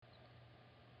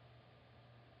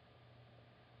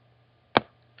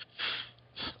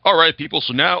all right, people.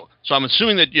 So I'm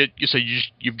assuming that you say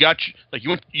you've got like you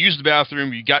went you used the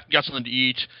bathroom, you got something to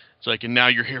eat. It's like, and now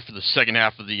you're here for the second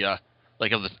half of the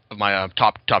of my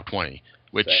top 20,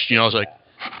 which is like,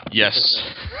 yes.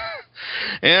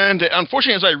 And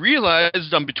unfortunately, as I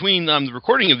realized between the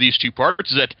recording of these two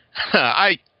parts, is that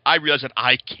I realized that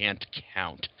I can't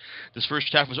count. This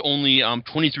first half was only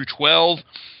 20 through 12.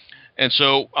 And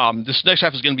so this next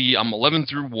half is going to be 11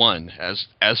 through 1, as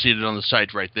stated on the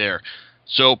site right there.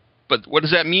 So, but what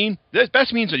does that mean? That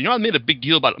means that, I made a big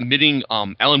deal about omitting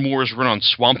Alan Moore's run on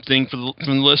Swamp Thing from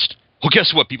the list. Well,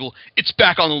 guess what, people? It's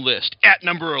back on the list at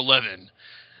number 11.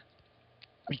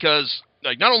 Because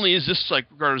not only is this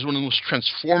regarded as one of the most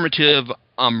transformative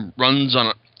runs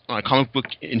on a comic book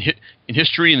in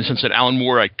history, in the sense that Alan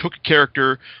Moore took a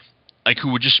character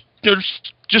who would just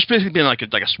basically been like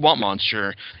a swamp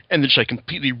monster, and then just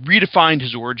completely redefined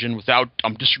his origin without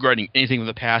disregarding anything of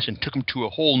the past, and took him to a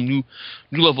whole new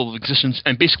level of existence,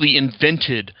 and basically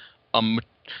invented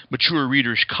mature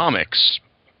readers' comics,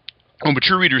 or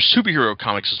mature readers' superhero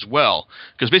comics as well.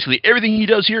 Because basically everything he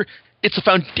does here, it's a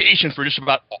foundation for just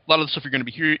about a lot of the stuff you're going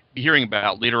to be hearing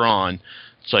about later on.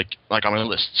 It's like on my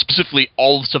list, specifically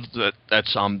all the stuff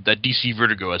that DC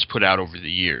Vertigo has put out over the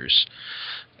years.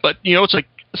 But it's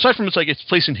aside from its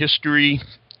place in history,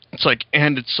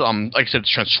 and it's like I said,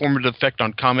 its transformative effect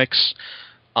on comics,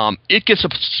 it gets a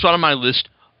spot on my list.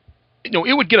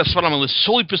 It would get a spot on my list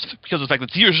solely because of the fact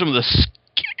that these are some of the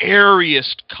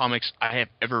scariest comics I have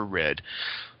ever read.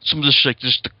 Some of this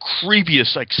just the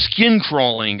creepiest, skin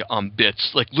crawling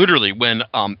bits, literally when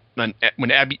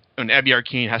Abby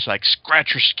Arcane has to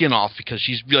scratch her skin off because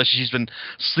she's realized she's been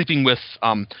sleeping with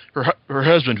her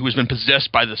husband, who has been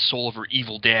possessed by the soul of her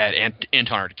evil dad,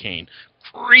 Anton Arcane.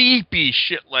 Creepy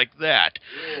shit like that.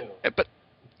 Ew. But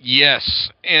yes,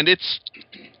 and it's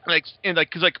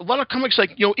because a lot of comics,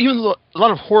 even a lot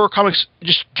of horror comics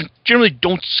just generally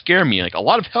don't scare me. A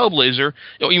lot of Hellblazer,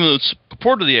 even though it's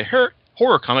purportedly a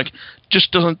horror comic,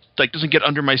 just doesn't get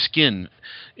under my skin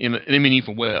in any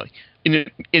meaningful way.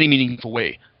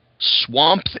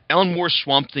 Alan Moore's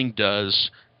Swamp Thing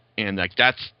does, and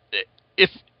that's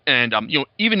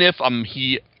even if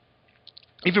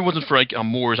if it wasn't for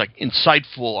Moore's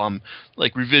insightful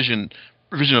revision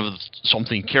of the Swamp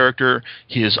Thing character,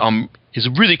 his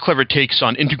really clever takes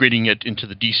on integrating it into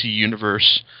the DC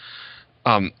universe,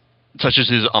 such as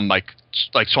his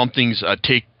Swamp Thing's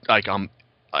take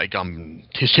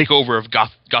his takeover of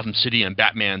Gotham City and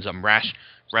Batman's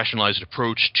rationalized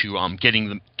approach to getting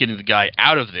the guy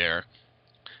out of there.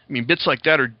 I mean, bits like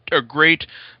that are great,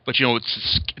 but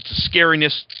it's the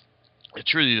scariness.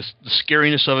 It's really the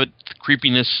scariness of it, the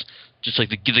creepiness, just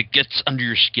the gets under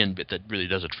your skin bit that really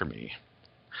does it for me.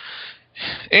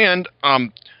 And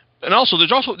also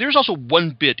there's also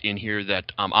one bit in here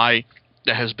that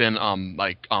that has been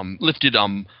lifted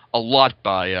a lot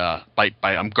by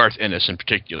Garth Ennis in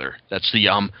particular. That's the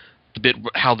bit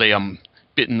how they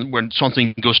when Swamp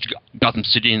Thing goes to Gotham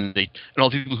City, and all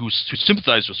the people who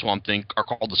sympathize with Swamp Thing are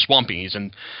called the Swampies.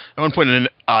 And at one point,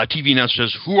 a TV announcer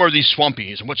says, "Who are these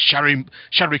Swampies, and what shadowy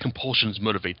compulsions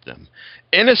motivate them?"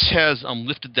 Ennis has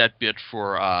lifted that bit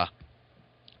for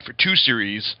 2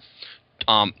 series,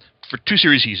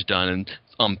 he's done,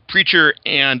 and Preacher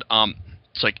and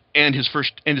and his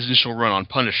initial run on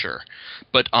Punisher.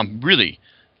 But really,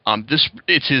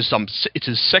 it's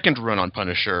his second run on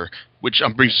Punisher, which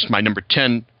brings us to my number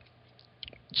 10.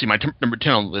 See, my number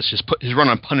 10 on the list is his run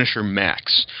on Punisher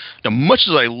Max. Now, much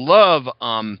as I love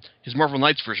his Marvel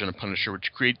Knights version of Punisher,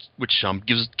 which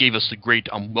gave us the great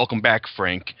Welcome Back,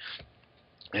 Frank,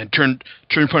 and turned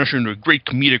Punisher into a great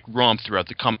comedic romp throughout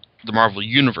the Marvel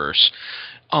universe.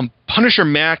 Punisher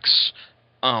Max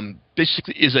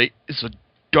basically is a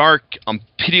dark,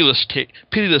 pitiless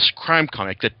crime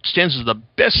comic that stands as the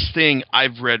best thing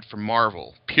I've read from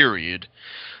Marvel. Period.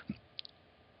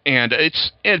 And it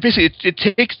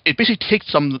basically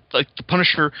takes some the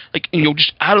Punisher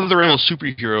just out of the realm of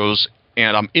superheroes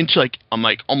and into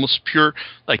almost pure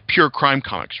crime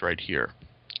comics right here.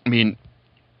 I mean,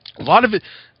 a lot of it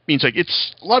means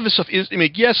it's a lot of this stuff is. I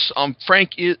mean, yes,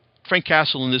 Frank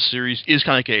Castle in this series is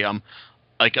kind of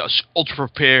like a ultra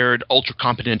prepared, ultra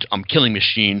competent killing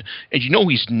machine, and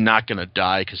he's not going to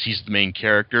die because he's the main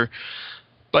character.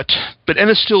 But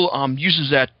Ennis still uses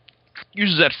that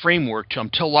framework to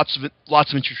tell lots of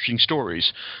interesting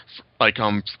stories,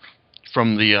 from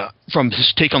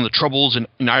his take on the Troubles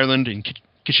in Ireland and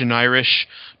Kitchen Irish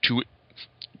to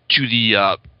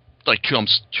the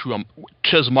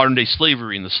to modern day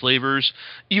slavery and the slavers,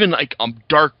 even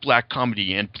dark black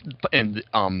comedy and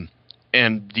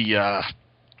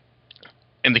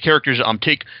the characters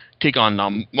take on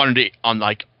modern day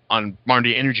on modern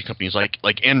day energy companies like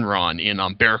Enron in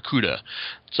Barracuda.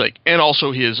 It's like, and also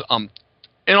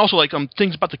like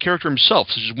things about the character himself,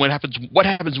 such as what happens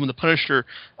when the Punisher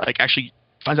like actually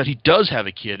finds out he does have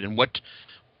a kid, and what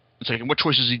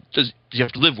choices does he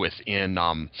have to live with in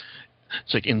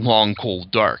it's like in Long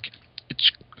Cold Dark. It's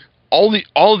all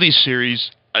of these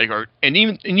series like are, and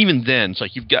even then, it's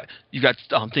like you've got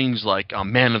things like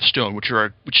Man of Stone, which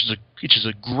is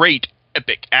a great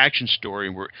epic action story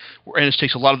where Ennis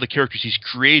takes a lot of the characters he's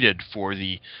created for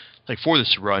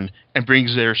this run and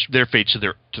brings their fates to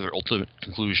their ultimate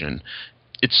conclusion.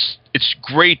 It's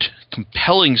great,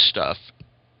 compelling stuff,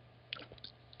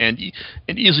 and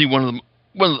easily one of the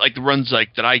runs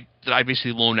like that I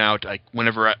basically loan out like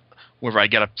whenever I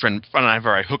get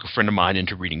whenever I hook a friend of mine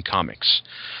into reading comics.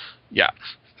 Yeah.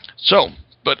 So,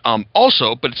 but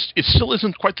it still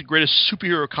isn't quite the greatest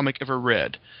superhero comic ever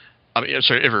read.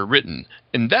 Ever written,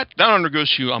 and that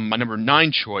undergoes to my number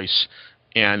 9 choice,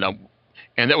 and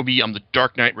that would be The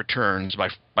Dark Knight Returns by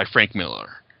Frank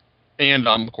Miller, and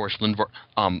of course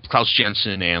Klaus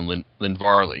Janson and Lynn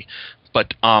Varley.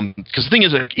 But because the thing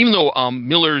is that even though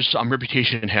Miller's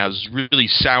reputation has really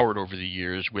soured over the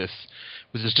years with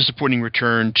his disappointing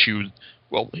return to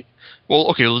the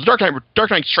Dark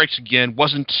Knight Strikes Again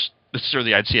wasn't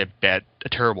necessarily, I'd say, a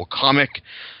terrible comic.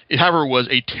 It, however, was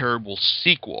a terrible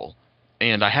sequel.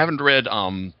 And I haven't read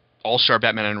All-Star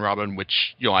Batman and Robin,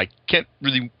 which, I can't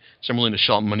really say I'm willing to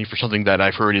shell out money for something that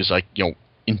I've heard is like,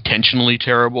 intentionally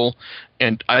terrible.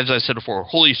 And as I said before,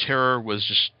 Holy Terror was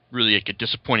just really like a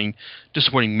disappointing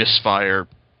misfire.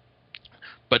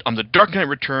 But The Dark Knight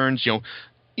Returns,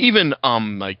 even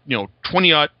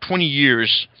 20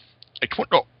 years,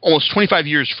 almost 25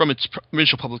 years from its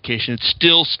initial publication, it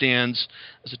still stands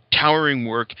as a towering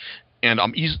work, and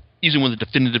easily one of the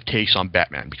definitive takes on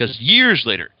Batman. Because years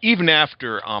later, even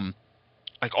after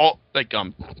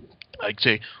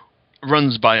say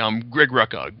runs by Greg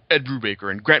Rucka, Ed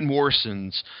Brubaker, and Grant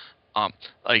Morrison's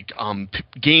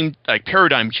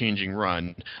paradigm changing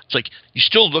run, it's like you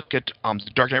still look at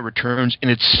The Dark Knight Returns,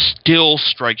 and it still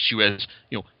strikes you as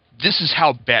this is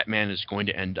how Batman is going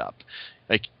to end up.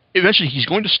 Like eventually he's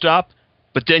going to stop,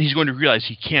 but then he's going to realize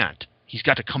he can't. He's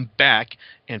got to come back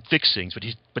and fix things.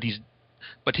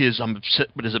 But his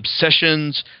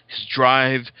obsessions, his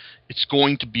drive, it's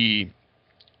going to be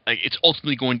it's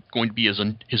ultimately going to be his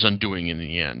undoing in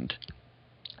the end.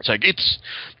 It's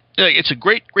a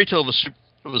great tale of a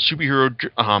superhero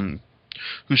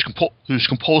whose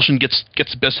compulsion gets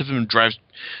the best of him and drives.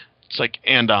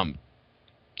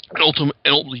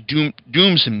 Ultimately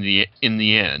dooms him in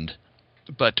the end.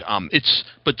 But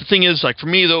the thing is, like, for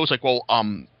me though, it's like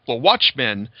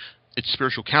Watchmen, its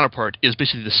spiritual counterpart, is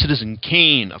basically the Citizen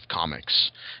Kane of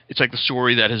comics. It's like the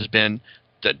story that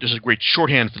there's a great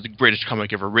shorthand for the greatest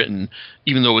comic ever written,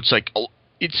 even though it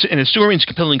still remains a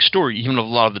compelling story, even though a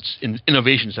lot of its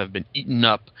innovations have been eaten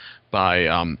up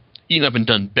and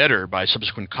done better by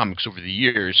subsequent comics over the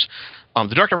years.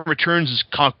 The Dark Knight Returns is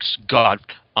comics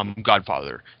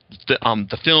Godfather.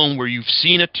 The film where you've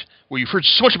seen it, where you've heard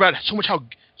so much about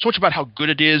how good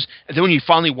it is, and then when you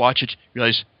finally watch it, you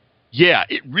realize, yeah,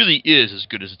 it really is as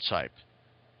good as its hype.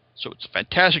 So it's a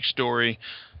fantastic story,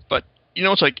 but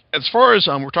it's like, as far as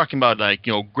we're talking about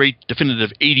great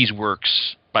definitive 80s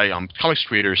works by comics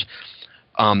creators,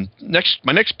 my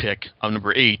next pick,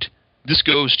 number 8, this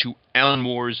goes to Alan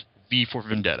Moore's V for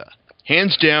Vendetta.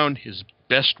 Hands down, his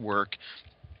best work.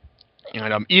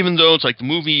 And even though it's like the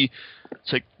movie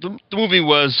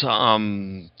was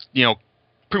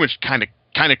pretty much kind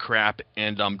of crap,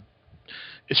 and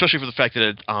especially for the fact that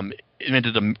it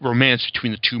invented a romance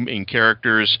between the two main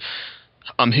characters.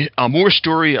 Moore's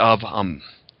story of a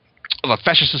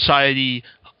fascist society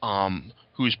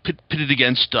who's pitted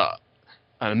against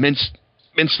an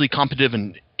immensely competent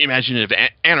and imaginative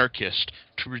anarchist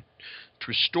who's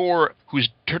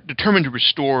determined to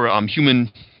restore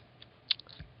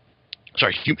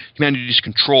humanity's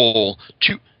control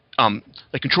to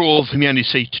the control of humanity,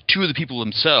 say, to the people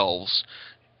themselves.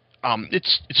 It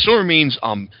still remains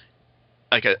a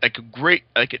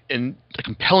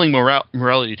compelling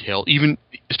morality tale, even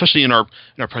especially in our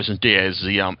present day, as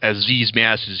these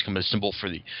masses become a symbol for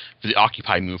the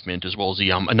Occupy movement, as well as the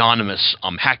anonymous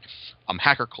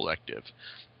hacker collective.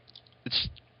 It's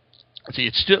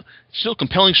still a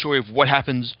compelling story of what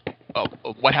happens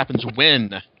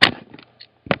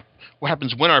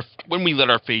when we let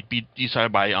our fate be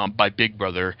decided by Big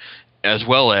Brother, as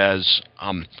well as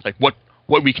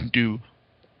what we can do,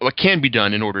 what can be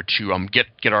done in order to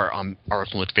get our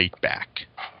ultimate fate back.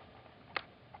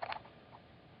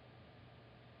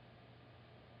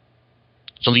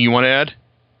 Something you want to add?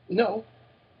 No.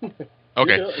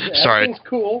 Okay, sorry. Everything's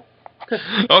cool.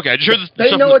 Okay, I just heard Pay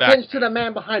stuff no in the back. attention to the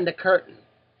man behind the curtain.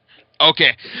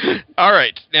 Okay, all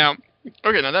right. Now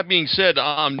that being said,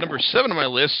 number 7 on my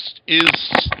list is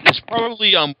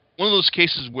probably one of those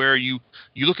cases where you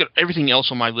look at everything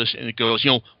else on my list and it goes,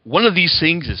 one of these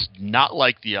things is not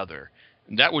like the other.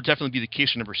 And that would definitely be the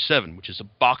case for number 7, which is A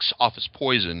Box Office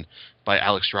Poison by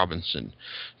Alex Robinson.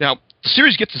 Now, the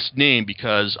series gets its name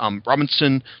because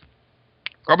Robinson's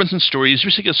story is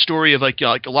basically a story of like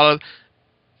a lot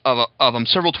of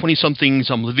several 20-somethings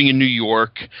living in New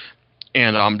York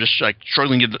and just like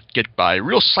struggling to get by.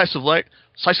 Real slice of life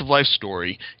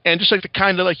story, and just like the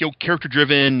kind of character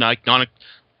driven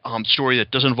story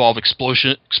that doesn't involve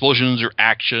explosions or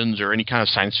actions or any kind of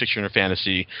science fiction or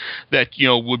fantasy that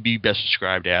would be best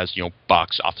described as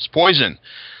box office poison.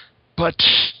 But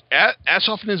as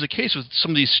often is the case with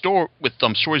some of these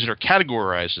stories that are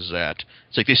categorized as that,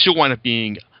 it's like they still wind up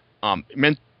being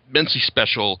immensely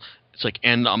special. It's like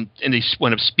and they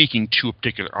wind up speaking to a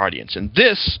particular audience. And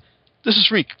this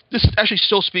actually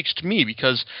still speaks to me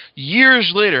because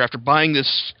years later, after buying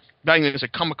this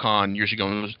at Comic-Con years ago,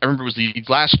 I remember it was the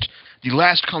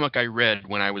last comic I read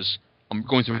when I was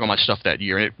going through all my stuff that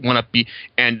year, and it went up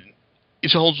and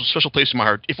it holds a special place in my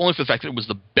heart, if only for the fact that it was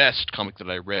the best comic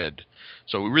that I read.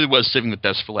 So it really was saving the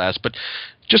best for last. But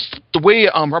just the way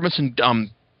Robinson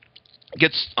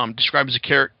gets described as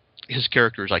his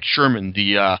characters, like Sherman,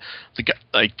 the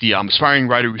aspiring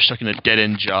writer who's stuck in a dead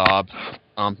end job,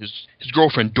 his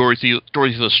girlfriend Dorothy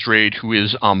Lestrade, who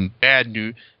is bad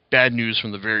news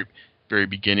from the very very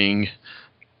beginning.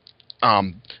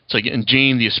 It's like, and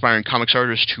Jane, the aspiring comics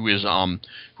artist, who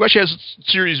actually has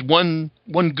series one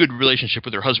good relationship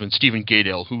with her husband Stephen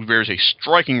Gaydale, who bears a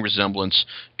striking resemblance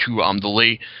to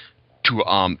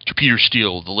Peter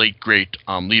Steele, the late great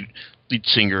lead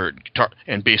singer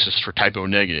and bassist for Typo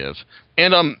Negative,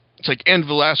 and it's like Ann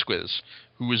Velasquez,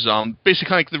 who is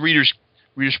basically like the reader's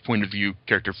point of view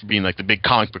character for being like the big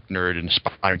comic book nerd and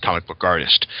aspiring comic book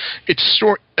artist. It's a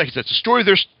story of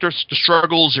their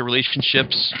struggles, their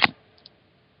relationships,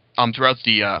 throughout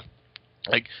the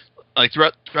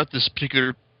throughout this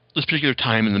particular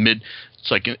time in the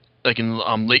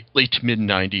late to mid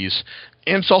 90s,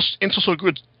 and it's also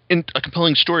a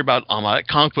compelling story about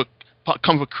comic book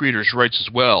creators' rights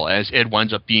as well, as Ed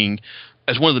winds up being.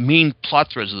 As one of the main plot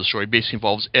threads of the story, basically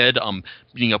involves Ed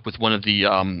meeting up with one of the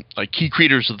key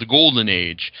creators of the Golden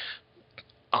Age,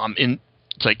 in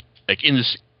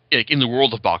the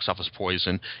world of box office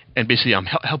poison, and basically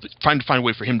trying to find a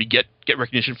way for him to get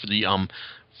recognition for the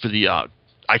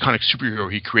iconic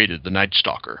superhero he created, the Night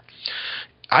Stalker.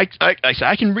 I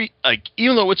can read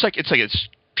even though it's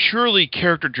purely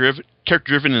character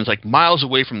driven and it's like miles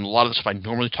away from a lot of the stuff I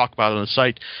normally talk about on the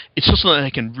site. It's still something that I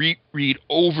can read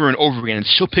over and over again and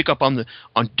still pick up on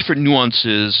different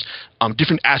nuances,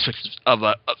 different aspects of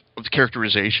the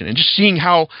characterization, and just seeing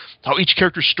how each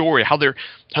character's story, how their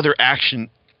action,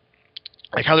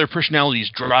 like how their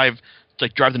personalities drive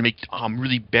them to make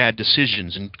really bad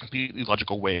decisions in completely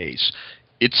logical ways.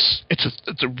 It's a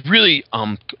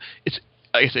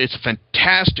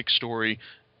fantastic story.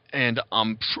 And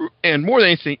more than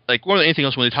anything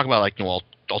else, when they talk about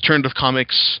alternative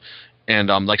comics and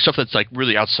stuff that's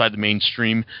really outside the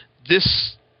mainstream,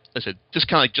 this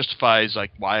kind of justifies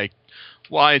why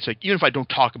it's even if I don't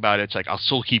talk about it, it's I'll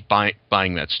still keep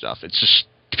buying that stuff. It's just,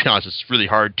 to be honest, it's really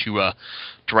hard to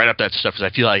write up that stuff because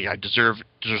I feel like I deserves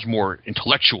more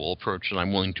intellectual approach than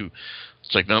I'm willing to.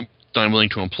 That I'm willing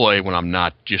to employ when I'm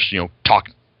not just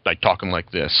talking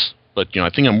like this. But I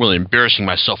think I'm really embarrassing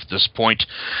myself at this point.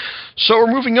 So we're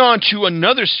moving on to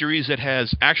another series that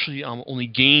has actually only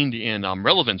gained in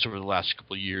relevance over the last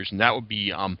couple of years, and that would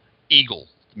be Eagle,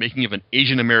 the Making of an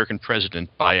Asian American President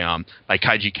by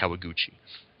Kaiji Kawaguchi.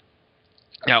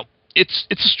 Now it's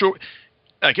a story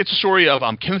of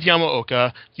Kenneth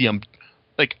Yamaoka, a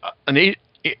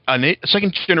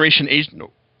second generation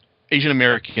Asian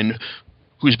American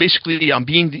who's basically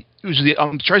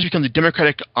tries to become the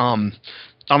Democratic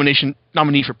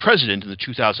nominee for president in the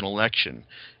 2000 election.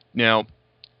 Now,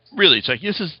 really, it's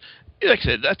this is, like I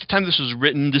said, at the time this was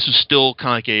written, this was still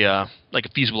kind of like a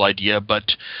feasible idea,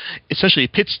 but essentially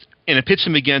it pits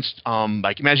him against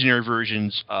imaginary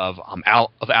versions of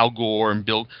Al Gore and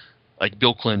Bill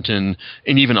Clinton,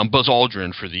 and even Buzz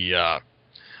Aldrin for the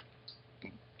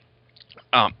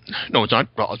no, it's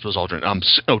not Buzz Aldrin.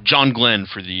 John Glenn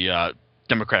for the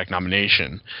Democratic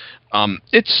nomination.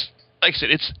 It's like I said,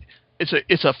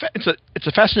 it's a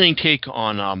fascinating take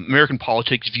on American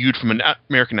politics viewed from an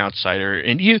American outsider,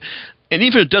 and even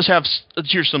it does have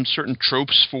some certain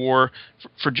tropes for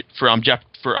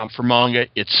manga.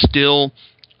 It's still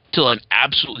still an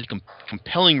absolutely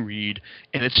compelling read,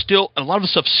 and it's still a lot of the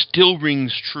stuff still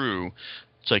rings true.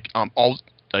 It's like all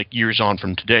like years on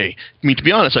from today. I mean, to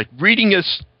be honest, like reading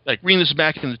this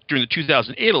back during the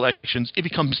 2008 elections, it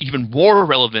becomes even more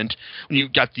relevant when you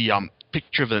got the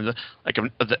picture of the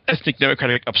ethnic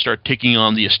Democratic upstart taking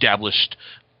on the established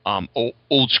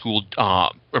old school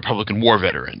Republican war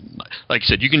veteran. Like I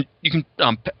said, you can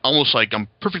almost like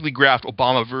perfectly graft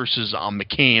Obama versus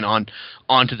McCain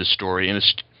onto the story, and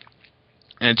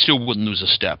it still wouldn't lose a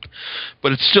step.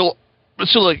 But it's still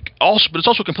like but it's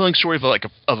also a compelling story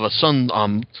of a son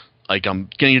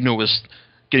getting to know his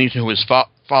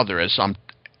father as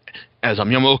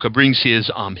Yamaoka brings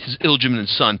his illegitimate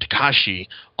son Takashi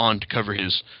on to cover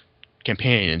his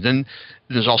campaign, and then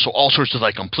there's also all sorts of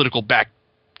political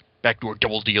backdoor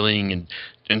double dealing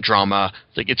and drama.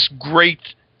 Like, it's great.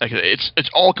 Like, it's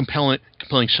all compelling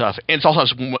stuff, and it's also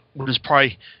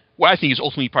what I think is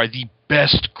ultimately probably the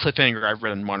best cliffhanger I've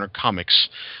read in modern comics,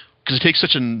 because it takes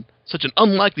such an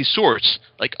unlikely source,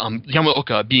 like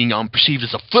Yamaoka being perceived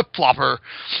as a flip-flopper,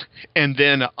 and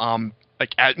then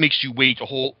it makes you wait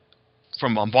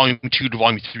from volume 2 to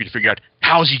volume 3 to figure out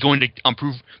how is he going to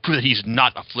prove that he's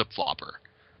not a flip-flopper.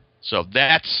 So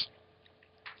that's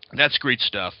great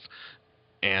stuff,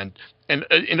 and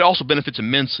it also benefits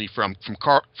immensely from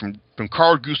Carl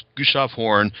Gustav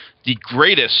Horn, the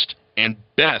greatest and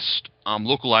best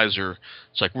localizer.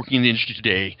 It's like working in the industry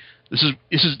today. This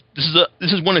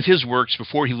is one of his works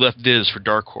before he left Viz for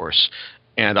Dark Horse,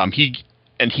 and he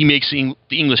makes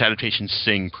the English adaptations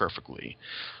sing perfectly.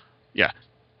 Yeah.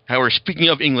 However, speaking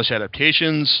of English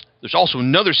adaptations, there's also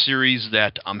another series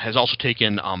that has also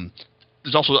taken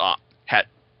there's also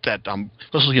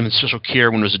was given special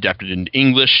care when it was adapted into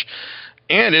English,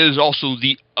 and it is also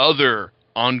the other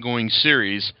ongoing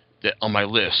series that on my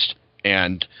list.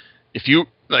 And if you,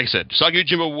 like I said, Saga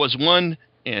Yojimbo was one,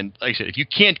 and like I said, if you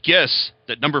can't guess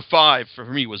that number 5 for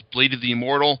me was Blade of the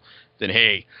Immortal, then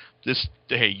hey,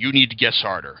 you need to guess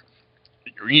harder.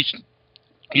 You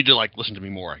need to listen to me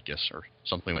more, I guess, or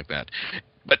something like that.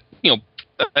 But like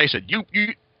I said, you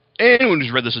anyone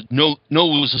who's read this knows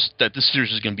that this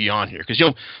series is going to be on here, because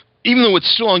even though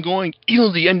it's still ongoing, even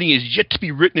though the ending is yet to be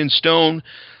written in stone,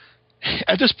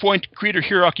 at this point, creator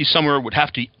Hiroaki Samura would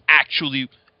have to actively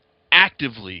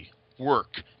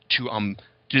work to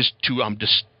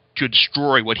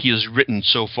destroy what he has written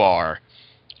so far,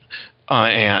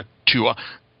 and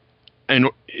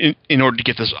in order to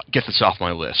get this off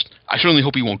my list. I certainly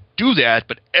hope he won't do that,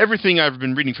 but everything I've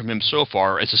been reading from him so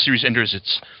far, as the series enters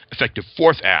its effective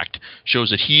 4th act, shows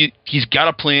that he's got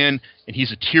a plan, and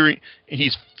he's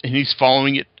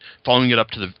following it up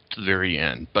to the very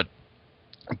end. But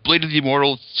Blade of the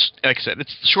Immortal, like I said, the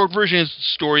short version is the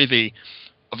story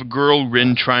of a girl,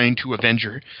 Rin, trying to avenge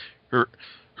her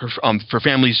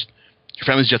family's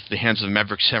death at the hands of the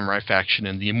Maverick Samurai faction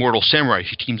and the immortal samurai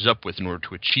she teams up with in order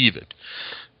to achieve it.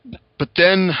 But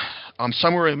then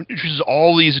Samura introduces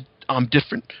all these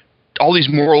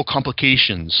moral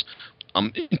complications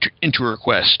into her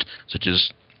quest, such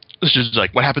as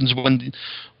like what happens when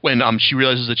she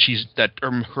realizes that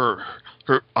her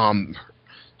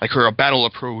battle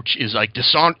approach is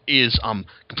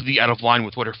completely out of line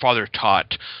with what her father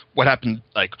taught. What happened?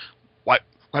 What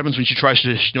happens when she tries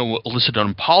to elicit an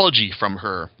apology from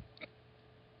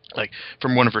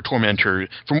one of her tormentors,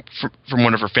 from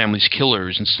one of her family's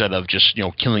killers, instead of just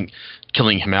killing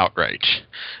him outright?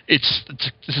 It's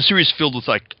a series filled with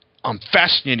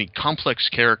fascinating, complex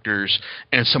characters,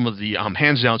 and some of the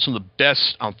hands down some of the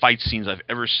best fight scenes I've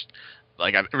ever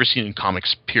seen in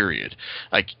comics. Period.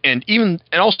 Even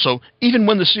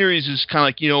when the series is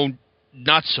kind of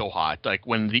not so hot, like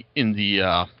when in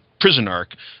the prison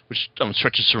arc, which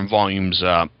stretches from volumes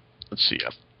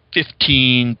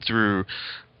 15 through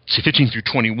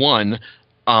 21,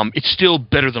 it's still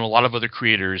better than a lot of other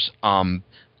creators'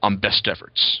 best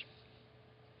efforts.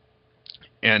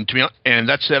 And and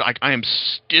that said, I am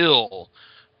still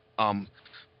I'm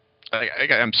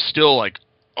still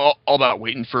all about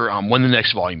waiting for when the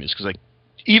next volume is, because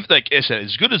even like I said,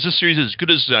 as good as this series is, as good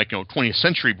as 20th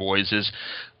Century Boys is,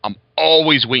 I'm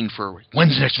always waiting for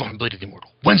when's the next volume of Blade of the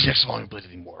Immortal? When's the next volume of Blade of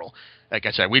the Immortal? Like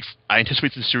I said, I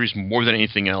anticipate this series more than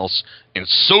anything else, and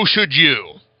so should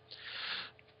you.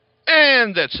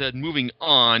 And that said, moving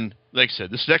on, like I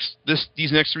said, these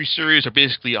next 3 series are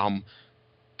basically kind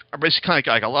of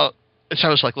like a lot. It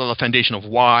sounds like a little foundation of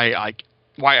why I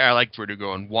like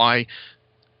Vertigo, and why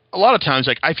a lot of times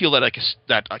I feel that a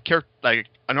character,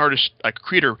 an artist, a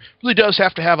creator, really does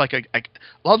have to have a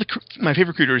lot of my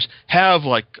favorite creators have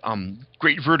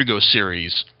great Vertigo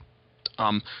series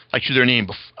like to their name,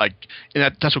 and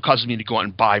that's what causes me to go out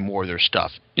and buy more of their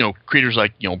stuff. Creators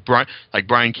like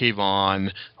Brian K.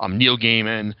 Vaughan, Neil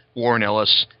Gaiman, Warren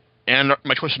Ellis, and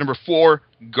my choice number 4,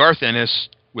 Garth Ennis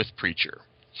with Preacher.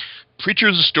 Preacher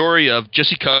is the story of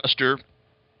Jesse Custer,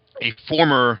 a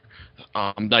former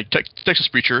Texas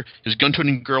preacher, his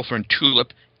gun-toting girlfriend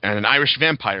Tulip, and an Irish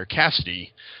vampire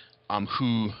Cassidy,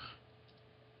 who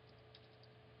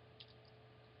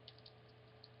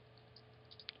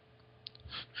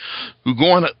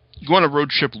go on a road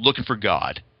trip looking for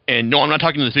God. And no, I'm not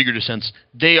talking in the figurative sense.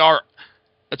 They are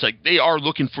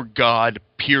looking for God,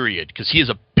 period, because he has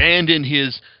abandoned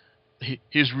his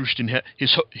roost in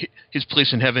his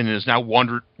place in heaven and is now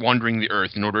wandering the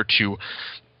earth in order to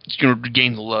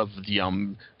gain the love of the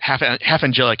half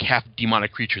angelic, half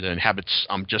demonic creature that inhabits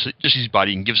Jesse's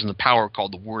body and gives him the power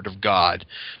called the Word of God,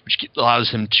 which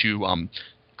allows him to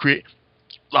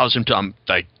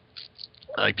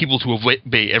people to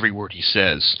obey every word he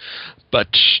says. But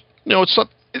it's not.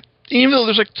 Even though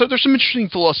there's some interesting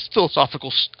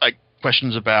philosophical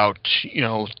questions about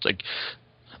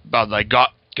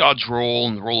God's role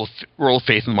and the role of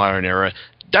faith in the modern era.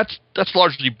 That's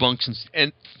largely debunked,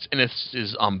 and it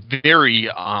is very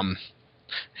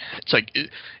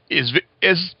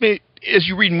as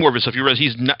you read more of his stuff, you realize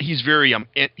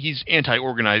he's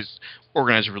anti-organized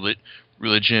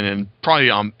religion, and probably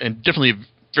and definitely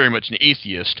very much an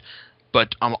atheist.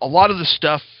 But a lot of the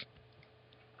stuff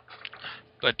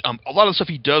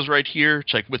he does right here,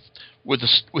 it's like with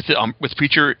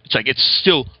Preacher, it's like it's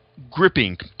still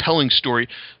gripping, compelling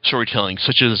storytelling,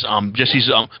 such as when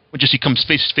Jesse comes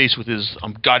face to face with his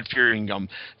God-fearing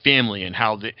family, and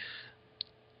how they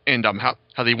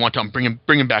want to bring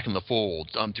him back in the fold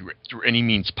through any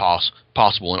means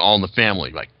possible, and All in the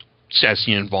Family, like as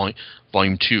seen in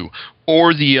volume 2,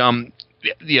 or the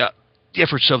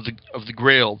efforts of the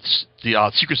Grail,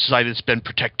 the secret society that's been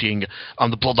protecting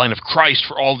the bloodline of Christ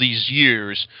for all these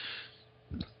years,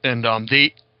 and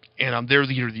their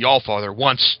leader, the Allfather,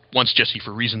 wants Jesse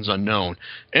for reasons unknown.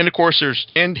 And of course, there's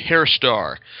Harris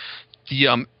Starr,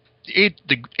 the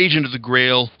agent of the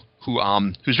Grail,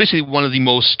 who's basically one of the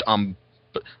most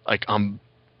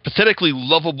pathetically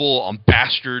lovable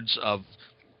bastards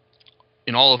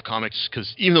in all of comics,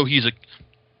 because even though he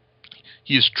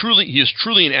is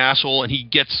truly an asshole, and he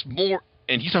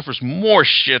suffers more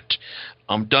shit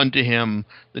done to him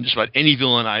than just about any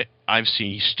villain I've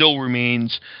seen. He still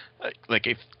remains like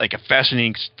a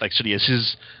fascinating study as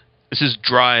his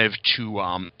drive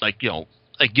to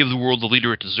give the world the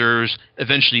leader it deserves.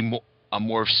 Eventually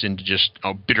morphs into just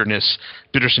bitterness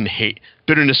and hate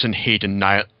and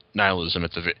nihilism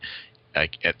at the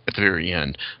very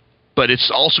end. But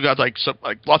it's also got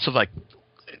lots of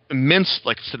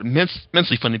immensely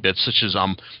funny bits, such as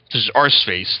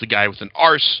Arseface, the guy with an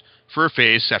arse for a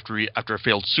face after a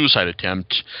failed suicide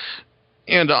attempt,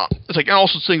 and and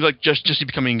also things like Jesse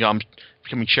becoming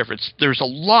sheriff. There's a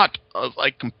lot of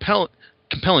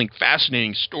compelling,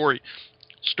 fascinating stories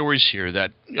here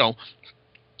that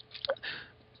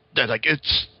that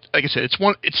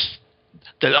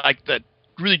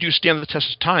really do stand the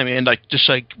test of time, and I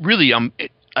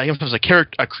emphasize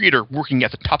a creator working at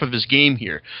the top of his game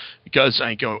here, because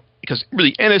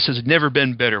really Ennis has never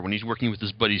been better when he's working with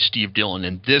his buddy Steve Dillon,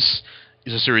 and this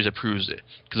is a series that proves it.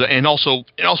 And also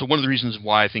one of the reasons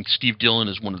why I think Steve Dillon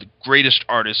is one of the greatest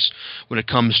artists when it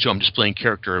comes to displaying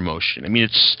character emotion. I mean,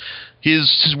 it's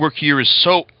his work here is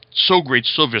so great,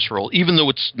 so visceral, even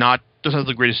though doesn't have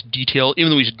the greatest detail, even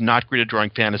though he's not great at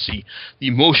drawing fantasy. The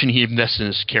emotion he invests in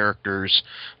his characters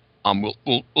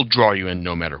will draw you in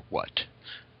no matter what.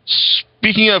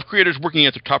 Speaking of creators working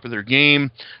at the top of their game,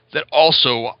 that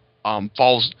also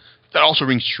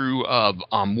rings true of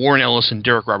Warren Ellis and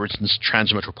Derek Robertson's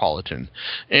Transmetropolitan.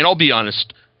 And I'll be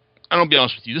honest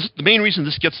with you. The main reason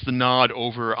this gets the nod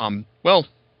over,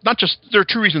 there are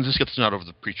two reasons this gets the nod over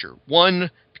The Preacher.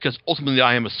 One, because ultimately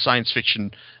I'm a science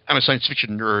fiction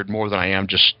nerd more than I am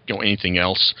just anything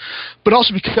else. But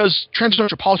also because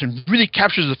Transmetropolitan really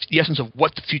captures the essence of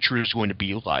what the future is going to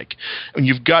be like. And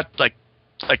you've got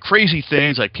crazy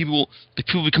things like people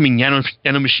becoming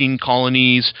nanomachine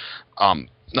colonies,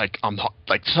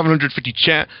 750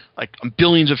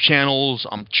 billions of channels,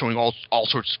 showing all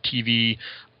sorts of TV,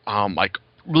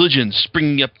 religions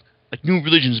springing up, new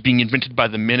religions being invented by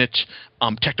the minute,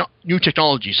 new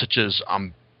technologies such as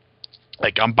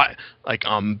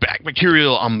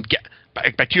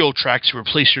bacterial tracks to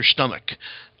replace your stomach.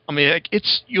 I mean,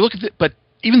 you look at it, but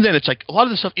even then, it's a lot of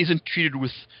the stuff isn't treated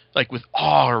with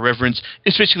awe or reverence.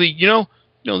 It's basically,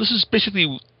 this is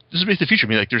basically the future. I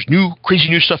mean, there's crazy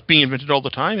new stuff being invented all the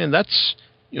time, and that's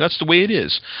That's the way it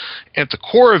is. At the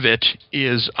core of it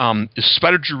is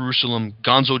Spider Jerusalem,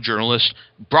 Gonzo journalist,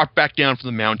 brought back down from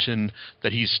the mountain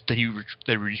that he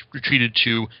retreated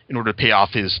to in order to pay off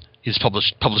his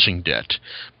publishing debt.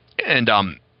 And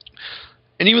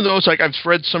even though it's like I've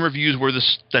read some reviews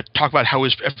that talk about how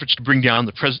his efforts to bring down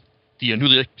the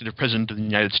newly elected president of the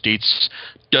United States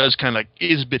does kind of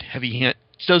is a bit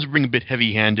does bring a bit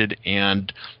heavy-handed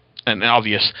and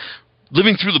obvious.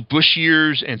 Living through the Bush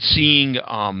years and seeing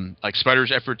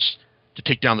Spider's efforts to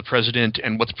take down the president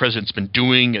and what the president's been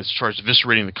doing as far as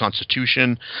eviscerating the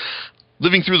Constitution,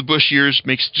 living through the Bush years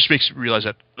makes you realize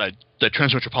that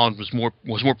Transmetropolitan was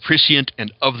more prescient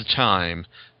and of the time,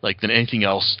 than anything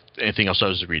else I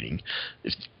was reading.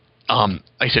 Like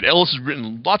I said, Ellis has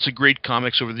written lots of great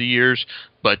comics over the years,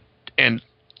 and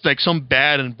some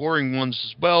bad and boring ones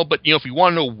as well. But if you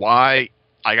want to know why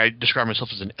I describe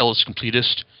myself as an Ellis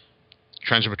completist,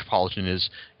 Transmetropolitan is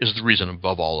the reason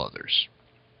above all others.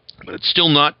 But it's still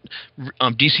not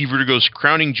DC Vertigo's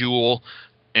crowning jewel.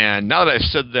 And now that I've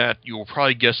said that, you will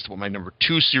probably guess what my number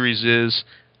 2 series is.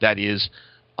 That is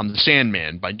The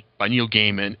Sandman by Neil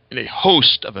Gaiman and a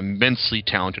host of immensely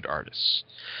talented artists.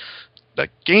 That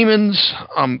Gaiman's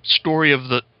story of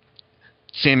the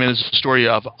Sandman is a story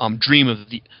of dream of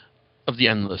the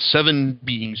endless, 7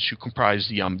 beings who comprise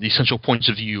the essential points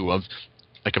of view of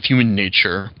human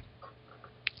nature.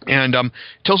 And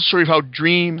tells the story of how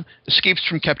Dream escapes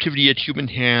from captivity at human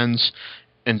hands,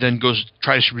 and then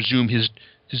tries to resume his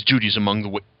duties among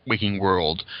the waking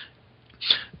world.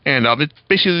 And it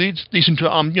basically leads him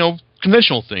to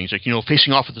conventional things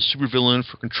facing off with a supervillain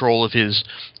for control of his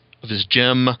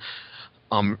gem,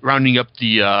 rounding up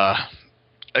the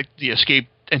escaped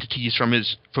entities from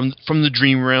the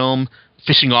dream realm,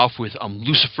 facing off with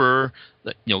Lucifer,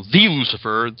 the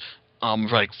Lucifer,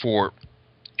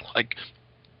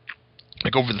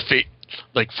 over the fate,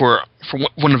 for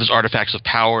one of his artifacts of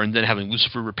power, and then having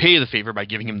Lucifer repay the favor by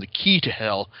giving him the key to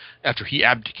hell after he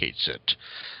abdicates it.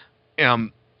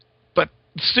 But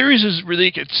the series is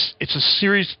really it's a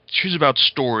series about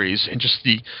stories and just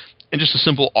the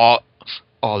simple awe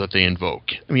that they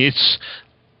invoke. I mean, it's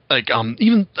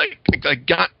even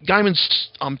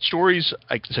Gaiman's stories,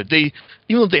 like I said, even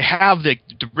though they have the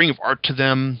ring of art to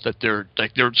them, that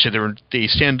they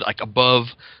stand above.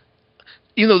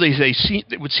 Even though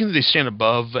it would seem that they stand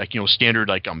above standard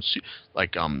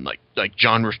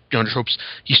genre tropes,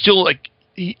 he still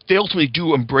they ultimately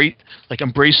do embrace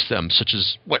them, such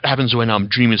as what happens when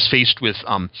Dream is faced with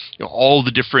all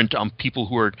the different people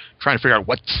who are trying to figure out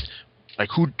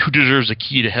who deserves the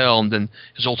key to hell, and then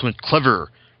his ultimate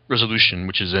clever resolution,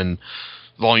 which is in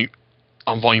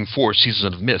volume 4,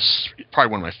 Season of Mists,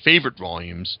 probably one of my favorite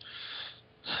volumes,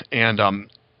 and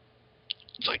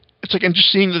it's like I'm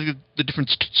just seeing the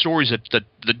different stories that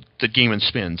Gaiman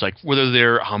spins, whether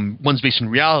they're ones based in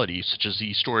reality, such as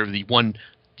the story of the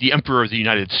Emperor of the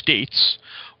United States,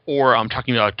 or I'm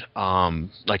talking about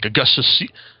Augustus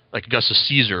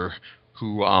Caesar,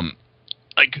 who's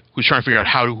trying to figure out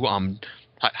how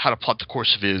to plot the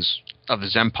course of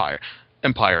his empire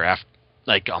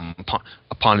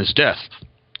upon his death.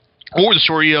 Or the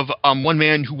story of one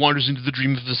man who wanders into the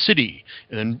dream of the city,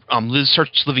 and then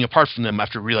starts living apart from them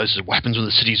after realizes what happens when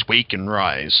the cities wake and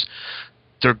rise.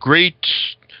 They're great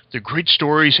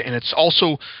stories, and it's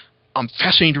also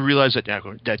fascinating to realize that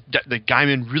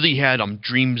Gaiman really had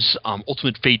Dream's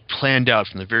ultimate fate planned out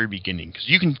from the very beginning, because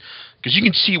you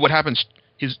can see what happens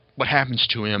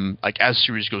to him as the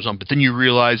series goes on, but then you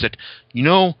realize that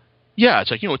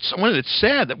it's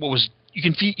sad that you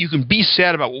can be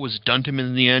sad about what was done to him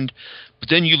in the end, but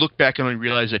then you look back and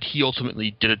realize that he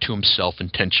ultimately did it to himself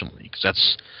intentionally,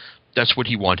 because that's what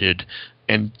he wanted.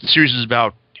 And the series is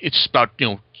about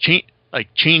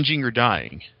changing or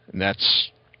dying, and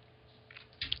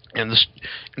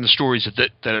the stories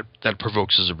that it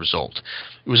provokes as a result.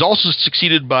 It was also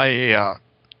succeeded by a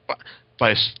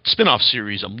spin-off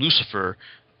series, Lucifer,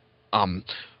 written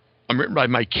by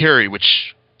Mike Carey,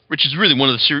 which is really one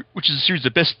of the which is a series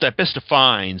that best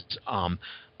defines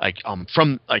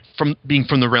from being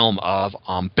from the realm of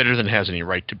better than it has any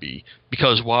right to be.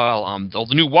 Because while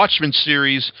the new Watchmen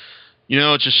series,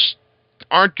 just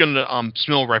aren't going to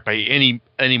smell right by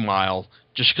any mile,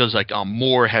 just because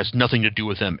Moore has nothing to do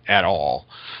with them at all,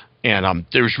 and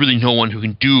there's really no one who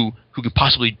can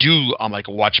possibly do a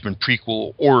Watchmen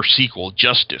prequel or sequel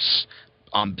justice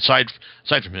aside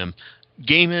from him.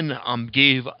 Gaiman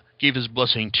gave his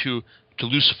blessing to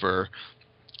Lucifer,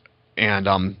 and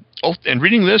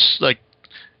reading this,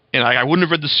 and I wouldn't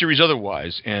have read the series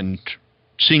otherwise, and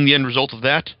seeing the end result of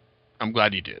that, I'm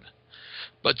glad he did.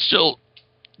 But still,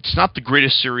 it's not the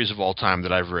greatest series of all time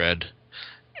that I've read,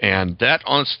 and that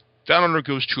honor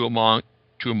goes to a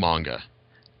manga.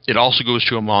 It also goes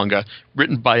to a manga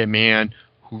written by a man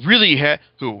who really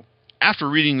who, after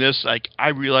reading this, like I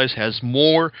realize has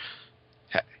more.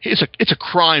 It's a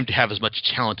crime to have as much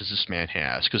talent as this man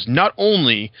has, because not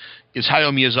only is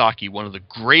Hayao Miyazaki one of the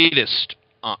greatest,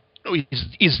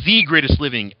 he's the greatest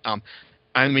living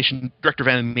director of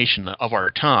animation of our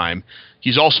time.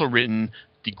 He's also written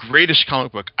the greatest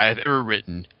comic book I have ever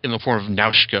written in the form of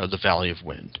Nausicaa, The Valley of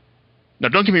Wind. Now,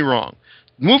 don't get me wrong.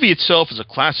 The movie itself is a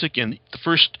classic, and the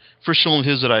first film of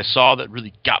his that I saw that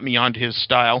really got me onto his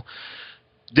style.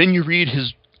 Then you read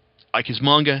his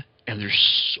manga, and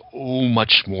there's so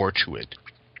much more to it.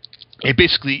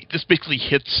 This basically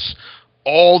hits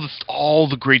all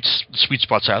the great sweet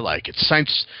spots I like. It's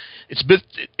science.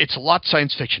 It's a lot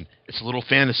science fiction. It's a little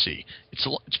fantasy. It's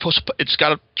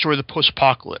got a story of the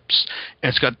post-apocalypse, and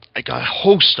it's got like a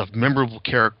host of memorable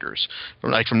characters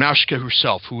from Nausicaa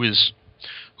herself, who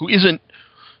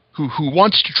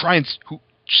wants to try and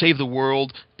save the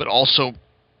world, but also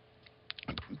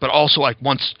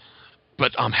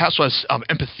has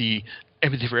empathy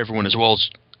for everyone, as well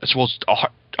as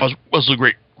the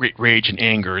great rage and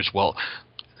anger as well.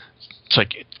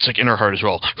 It's like in her heart as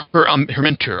well. Her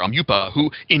mentor, Yupa,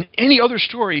 who in any other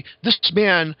story, this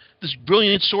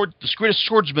greatest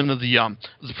swordsman of the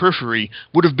periphery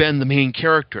would have been the main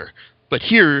character. But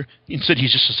here, instead,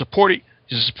 he's just a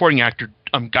supporting actor,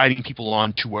 guiding people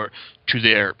on to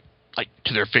their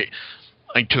fate,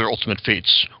 to their ultimate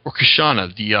fates. Or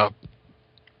Kushana, the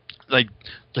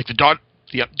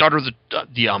daughter of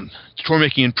the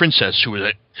Tormekian princess,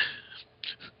 who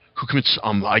commits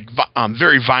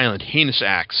very violent, heinous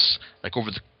acts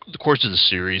over the course of the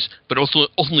series, but also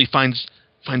ultimately finds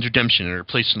redemption in her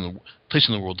place in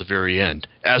the world at the very end.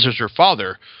 As is her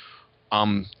father,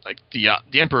 the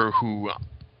emperor, who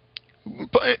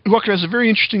has a very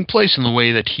interesting place in the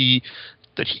way that he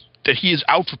is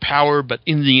out for power, but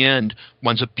in the end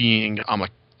winds up being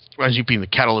the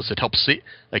catalyst that helps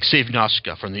save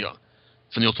Nausicaa from the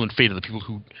ultimate fate of the people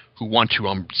who want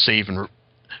to save and who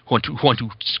want to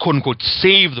quote unquote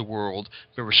save the world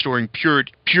by restoring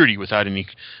purity without any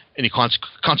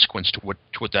consequence to what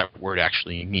that word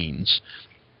actually means.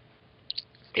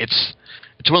 It's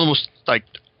one of the most like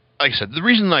I said, the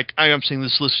reason I'm saying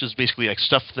this list is basically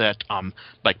stuff that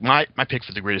my pick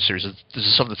for the greatest series is this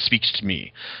is something that speaks to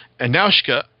me. And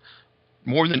Nausicaa,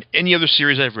 more than any other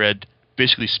series I've read,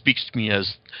 basically speaks to me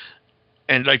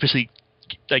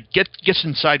gets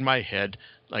inside my head,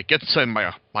 gets inside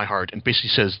my heart, and basically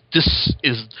says this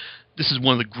is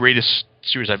one of the greatest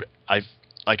series I've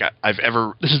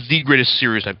ever. This is the greatest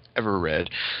series I've ever read,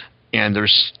 and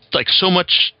there's so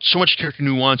much character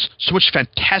nuance, so much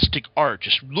fantastic art.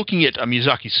 Just looking at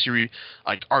Miyazaki's series,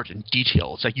 art and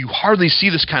detail, it's you hardly see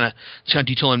this kind of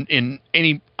detail in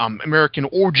any American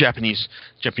or Japanese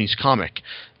comic.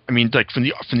 I mean, from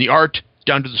the art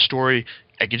down to the story,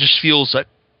 it just feels that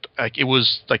it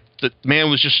was the man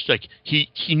was just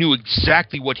he knew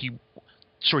exactly what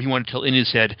story he wanted to tell in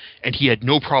his head, and he had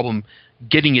no problem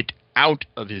getting it out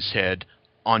of his head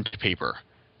onto paper.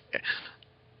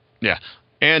 Yeah,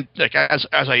 and as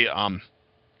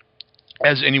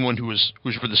anyone who's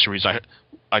read the series,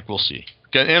 I will see.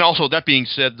 And also, that being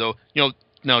said, though,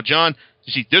 now John,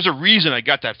 you see, there's a reason I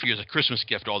got that for you as a Christmas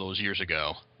gift all those years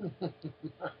ago.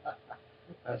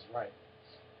 That's right.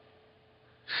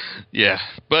 Yeah,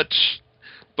 but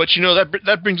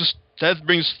that brings us to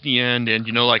the end, and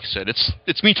like I said,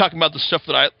 it's me talking about the stuff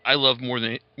that I love more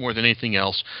than anything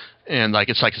else, and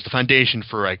it's the foundation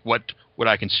for what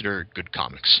I consider good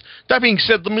comics. That being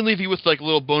said, let me leave you with a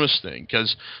little bonus thing,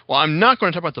 because I'm not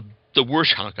going to talk about the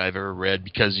worst comic I've ever read,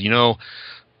 because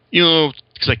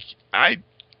I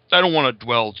don't want to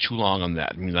dwell too long on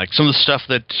that. I mean, some of the stuff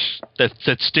that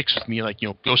sticks with me,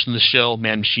 Ghost in the Shell,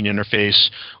 Man-Machine Interface,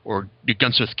 or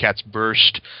Gunsmith Cat's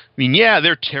Burst. I mean, yeah,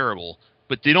 they're terrible,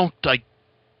 but they don't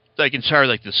inspire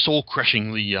the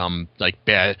soul-crushingly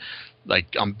bad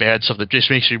stuff that just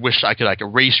makes me wish I could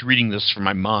erase reading this from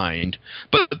my mind.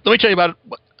 But let me tell you about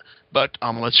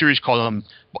a series called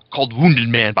Wounded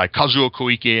Man by Kazuo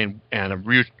Koike and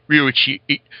Ryoichi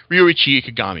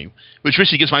Ikegami, which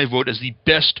basically gets my vote as the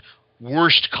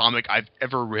worst comic I've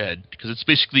ever read, because it's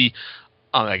basically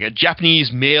a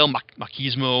Japanese male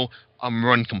machismo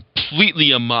run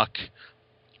completely amok,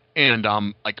 and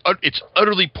it's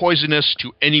utterly poisonous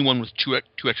to anyone with two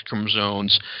X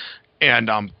chromosomes, and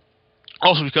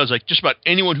also because just about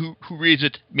anyone who reads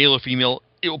it, male or female,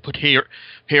 it will put hair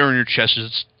on your chest.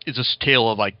 It's this tale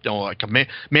of a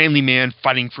manly man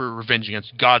fighting for revenge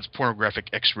against God's pornographic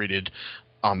X-rated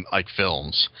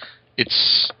films.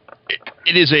 It's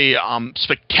it is a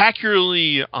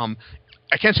spectacularly.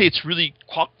 I can't say it's really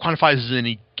quantified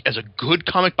as a good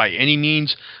comic by any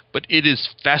means, but it is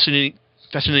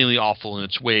fascinatingly awful in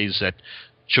its ways that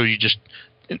shows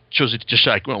it just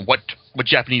like what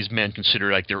Japanese men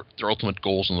consider like their ultimate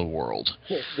goals in the world.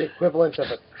 It's the equivalent of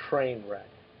a train wreck.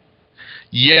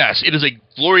 Yes, it is a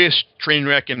glorious train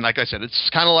wreck, and like I said, it's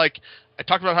kind of like I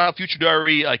talked about how Future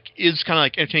Diary is kind of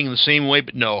like entertaining in the same way,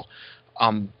 but no,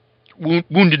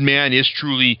 Wounded Man is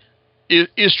truly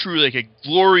like a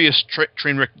glorious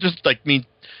train wreck. Just like train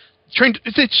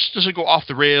if it doesn't go off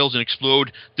the rails and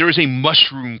explode, there is a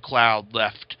mushroom cloud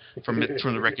left from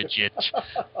the wreckage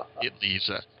it leaves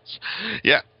us.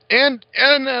 Yeah, and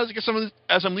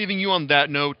as I'm leaving you on that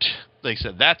note, like I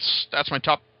said, that's my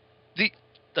top.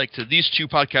 These two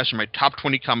podcasts are my top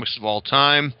 20 comics of all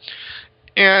time,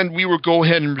 and we will go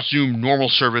ahead and resume normal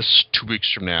service 2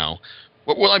 weeks from now.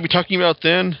 What will I be talking about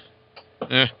then?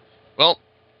 Well,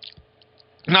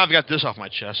 now I've got this off my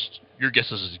chest. Your guess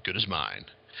is as good as mine.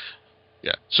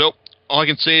 Yeah. So all I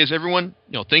can say is, everyone,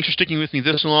 thanks for sticking with me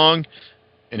this long,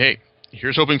 and hey,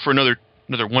 here's hoping for another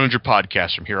 100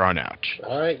 podcasts from here on out.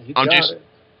 All right, you got it.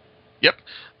 Yep.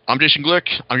 I'm Jason Glick.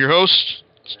 I'm your host.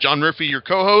 It's John Murphy, your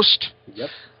co-host.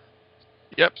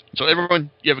 Yep. So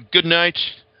everyone, you have a good night,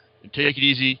 and take it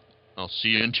easy. I'll see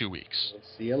you in 2 weeks. We'll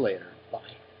see you later. Bye.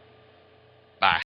 Bye.